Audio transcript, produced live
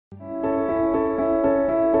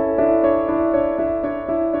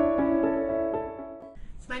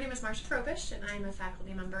Marcia Frobish, and I'm a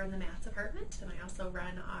faculty member in the math department, and I also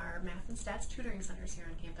run our math and stats tutoring centers here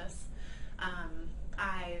on campus.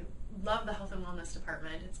 I love the health and wellness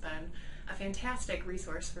department. It's been a fantastic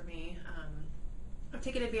resource for me. I've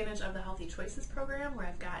taken advantage of the Healthy Choices program, where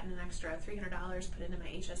I've gotten an extra $300 put into my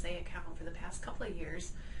HSA account for the past couple of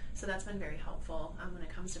years, so that's been very helpful when it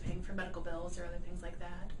comes to paying for medical bills or other things like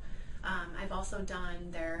that. I've also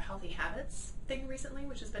done their Healthy Habits thing recently,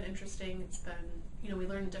 which has been interesting. It's been, we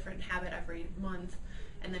learn a different habit every month,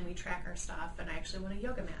 and then we track our stuff, and I actually won a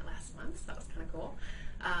yoga mat last month, so that was kind of cool.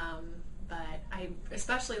 But I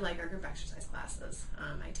especially like our group exercise classes.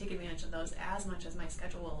 I take advantage of those as much as my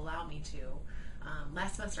schedule will allow me to.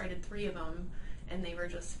 Last semester I did 3 of them, and they were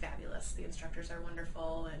just fabulous. The instructors are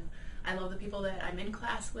wonderful, and I love the people that I'm in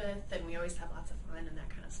class with, and we always have lots of fun and that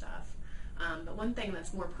kind of stuff. But one thing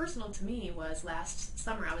that's more personal to me was last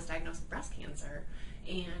summer I was diagnosed with breast cancer,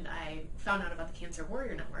 and I found out about the Cancer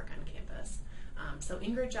Warrior Network on campus. So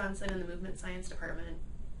Ingrid Johnson in the Movement Science Department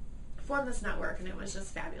formed this network, and it was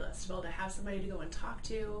just fabulous to be able to have somebody to go and talk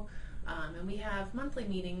to. And we have monthly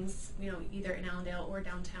meetings, either in Allendale or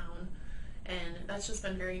downtown, and that's just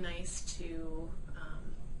been very nice to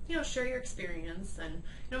share your experience. And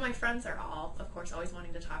my friends are all, of course, always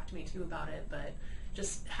wanting to talk to me too about it, but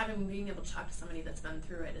just being able to talk to somebody that's been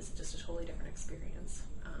through it is just a totally different experience.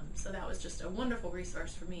 So that was just a wonderful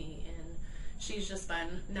resource for me, and she's just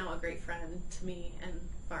been now a great friend to me, and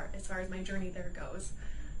as far as my journey there goes.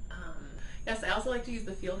 Yes, I also like to use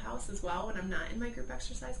the field house as well when I'm not in my group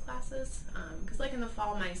exercise classes, because like in the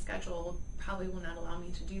fall my schedule probably will not allow me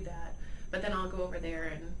to do that, but then I'll go over there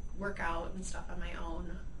and work out and stuff on my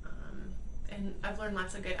own. And I've learned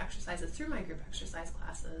lots of good exercises through my group exercise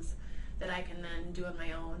classes that I can then do on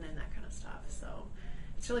my own and that kind of stuff. So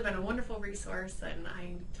it's really been a wonderful resource, and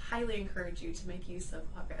I highly encourage you to make use of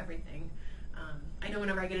everything. I know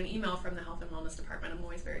whenever I get an email from the Health and Wellness Department, I'm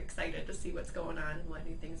always very excited to see what's going on and what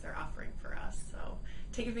new things they're offering for us. So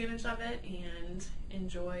take advantage of it and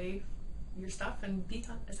enjoy your stuff and be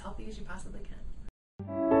as healthy as you possibly can.